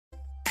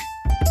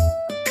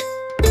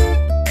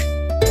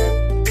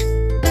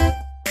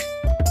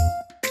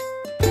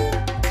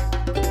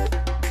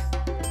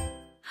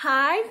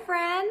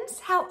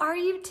How are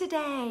you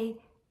today?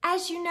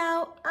 As you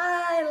know,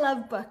 I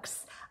love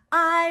books.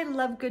 I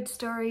love good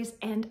stories,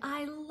 and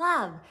I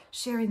love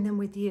sharing them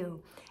with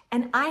you.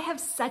 And I have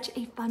such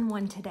a fun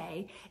one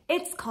today.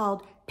 It's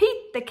called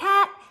Pete the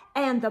Cat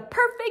and the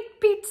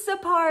Perfect Pizza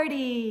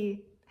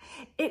Party.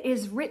 It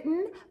is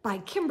written by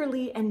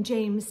Kimberly and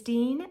James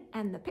Dean,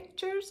 and the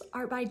pictures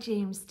are by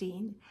James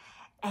Dean.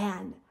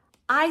 And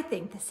I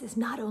think this is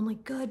not only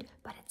good,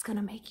 but it's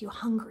gonna make you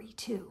hungry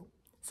too.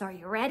 So are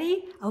you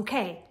ready?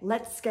 Okay,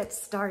 let's get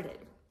started.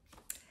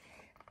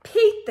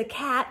 Pete the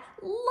cat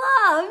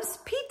loves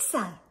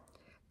pizza.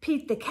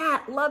 Pete the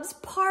cat loves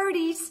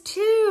parties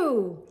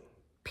too.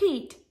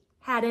 Pete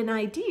had an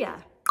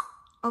idea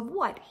of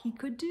what he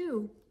could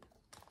do.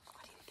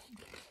 What do you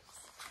think it is?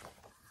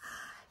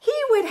 He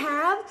would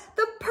have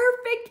the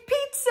perfect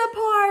pizza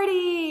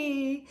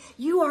party.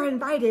 You are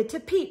invited to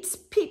Pete's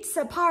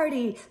Pizza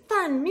Party.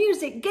 Fun,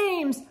 music,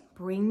 games.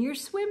 Bring your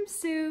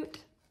swimsuit.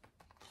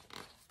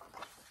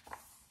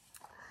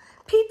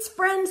 Pete's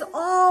friends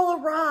all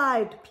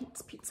arrived.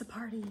 Pete's Pizza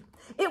Party.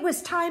 It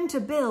was time to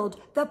build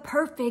the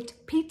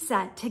perfect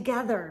pizza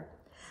together.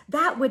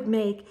 That would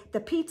make the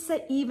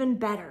pizza even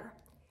better.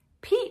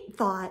 Pete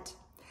thought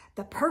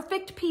the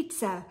perfect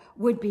pizza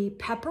would be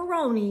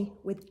pepperoni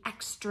with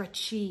extra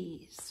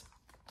cheese.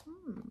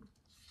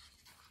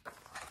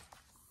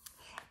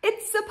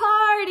 It's a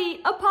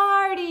party,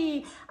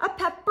 a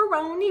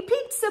pepperoni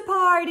pizza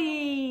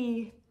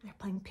party. They're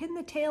playing pin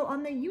the tail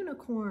on the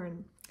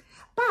unicorn.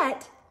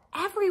 But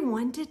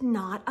everyone did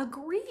not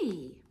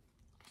agree.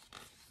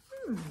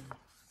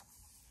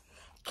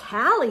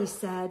 Callie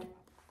said,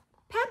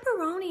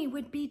 pepperoni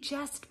would be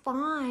just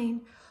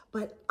fine,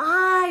 but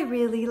I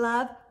really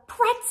love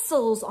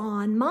pretzels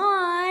on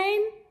mine.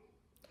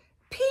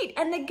 Pete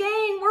and the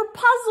gang were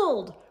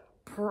puzzled.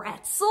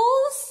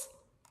 Pretzels?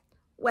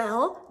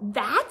 Well,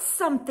 that's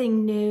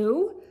something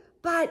new,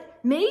 but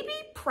maybe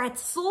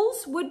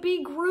pretzels would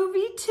be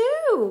groovy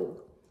too.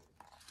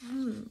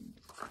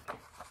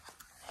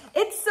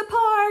 It's a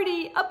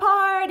party,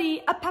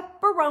 a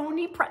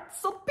pepperoni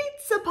pretzel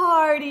pizza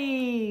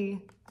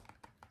party.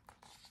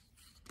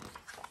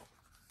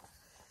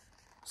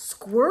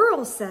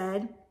 Squirrel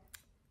said,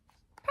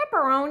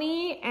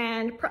 pepperoni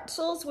and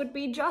pretzels would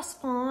be just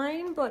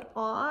fine, but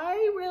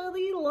I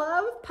really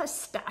love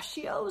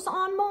pistachios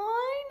on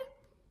mine.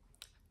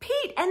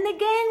 Pete and the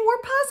gang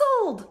were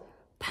puzzled.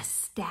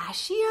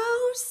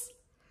 Pistachios?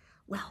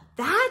 Well,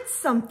 that's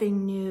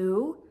something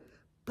new,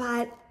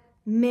 but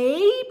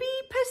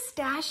maybe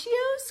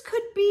pistachios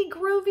could be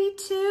groovy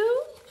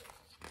too.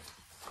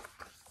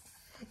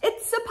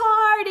 It's a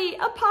party,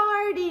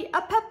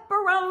 a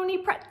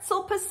pepperoni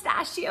pretzel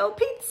pistachio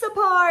pizza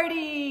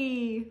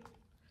party.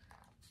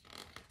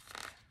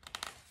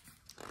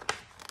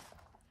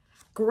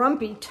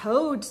 Grumpy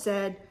Toad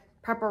said,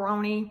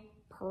 pepperoni,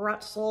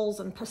 pretzels,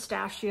 and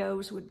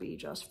pistachios would be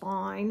just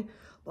fine,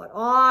 but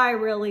I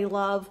really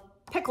love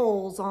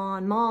pickles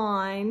on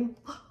mine.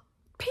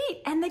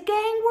 Pete and the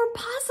gang were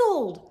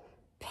puzzled.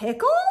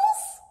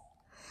 Pickles?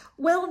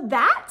 Well,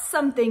 that's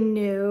something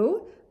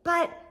new,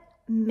 but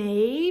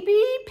maybe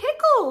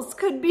pickles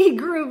could be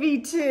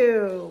groovy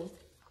too.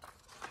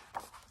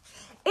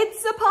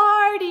 It's a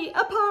party,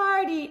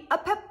 a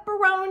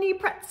pepperoni,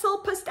 pretzel,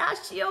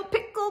 pistachio,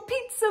 pickle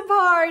pizza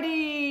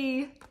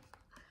party.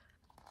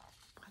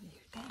 What do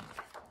you think?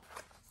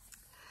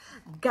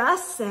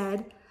 Gus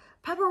said,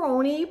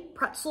 pepperoni,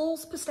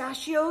 pretzels,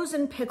 pistachios,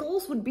 and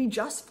pickles would be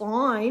just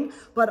fine,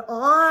 but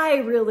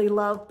I really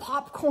love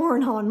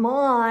popcorn on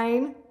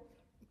mine.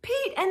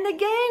 Pete and the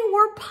gang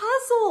were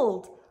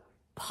puzzled.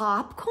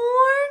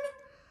 Popcorn?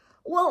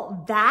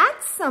 Well,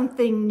 that's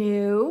something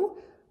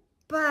new,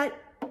 but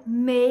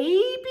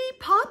maybe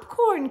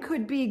popcorn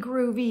could be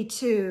groovy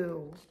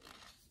too.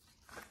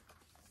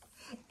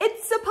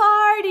 It's a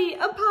party,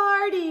 a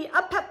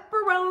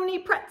pepperoni,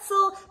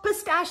 pretzel,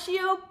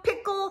 pistachio,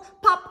 pickle,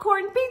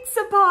 popcorn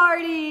pizza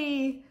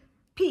party.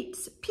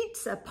 Pete's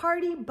Pizza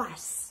Party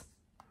Bus.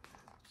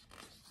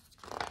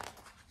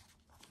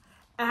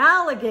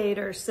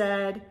 Alligator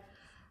said,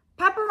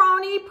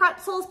 pepperoni,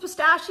 pretzels,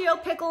 pistachio,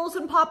 pickles,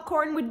 and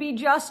popcorn would be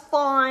just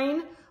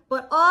fine,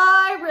 but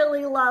I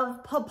really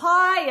love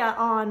papaya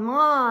on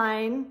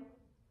mine.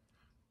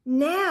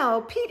 Now,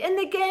 Pete and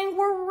the gang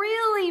were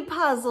really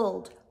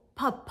puzzled.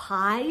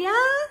 Papaya?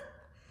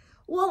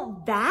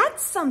 Well,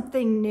 that's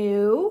something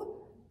new,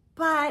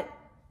 but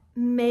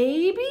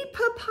maybe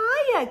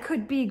papaya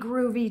could be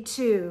groovy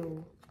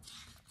too.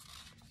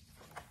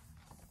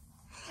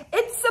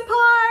 It's a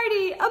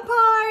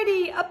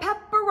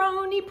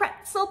pepperoni,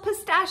 pretzel,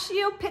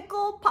 pistachio,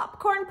 pickle,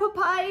 popcorn,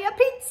 papaya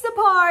pizza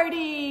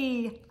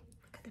party. Look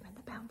at them in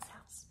the bounce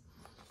house.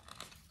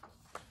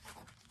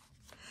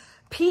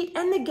 Pete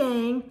and the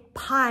gang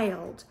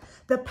piled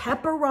the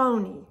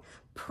pepperoni,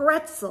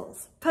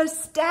 pretzels,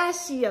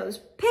 pistachios,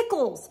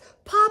 pickles,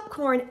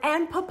 popcorn,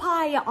 and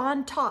papaya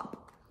on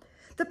top.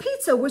 The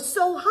pizza was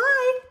so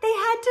high, they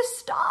had to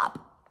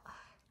stop.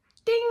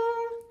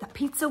 Ding! The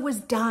pizza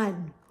was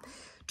done.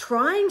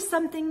 Trying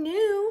something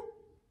new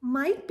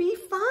might be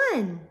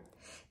fun.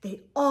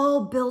 They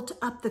all built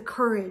up the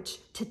courage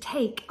to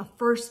take a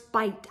first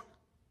bite.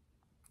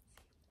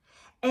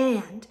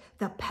 And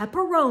the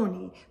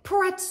pepperoni,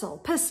 pretzel,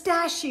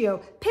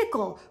 pistachio,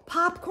 pickle,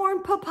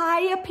 popcorn,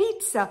 papaya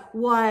pizza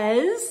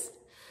was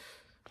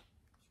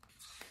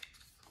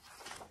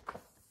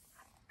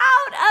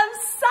out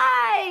of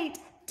sight.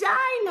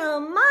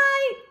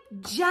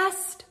 Dynamite,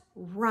 just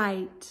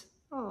right.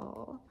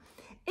 Oh.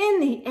 In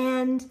the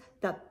end,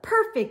 the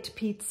perfect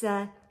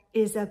pizza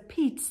is a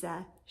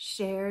pizza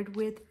shared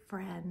with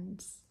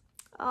friends.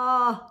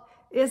 Oh,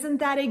 isn't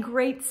that a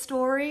great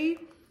story?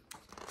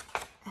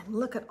 And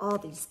look at all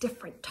these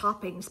different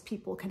toppings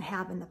people can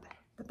have in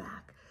the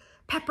back.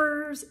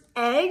 Peppers,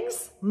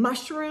 eggs,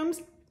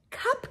 mushrooms,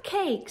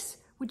 cupcakes.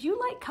 Would you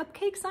like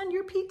cupcakes on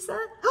your pizza?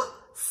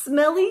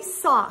 Smelly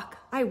sock.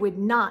 I would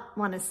not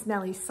want a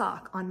smelly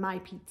sock on my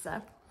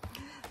pizza.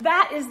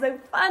 That is the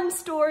fun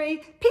story,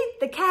 Pete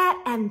the Cat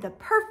and the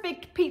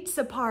Perfect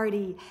Pizza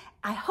Party.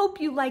 I hope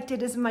you liked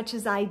it as much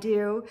as I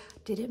do.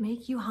 Did it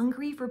make you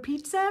hungry for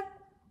pizza?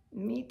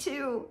 Me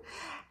too.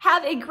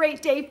 Have a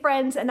great day,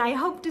 friends, and I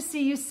hope to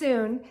see you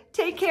soon.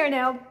 Take care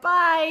now.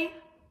 Bye.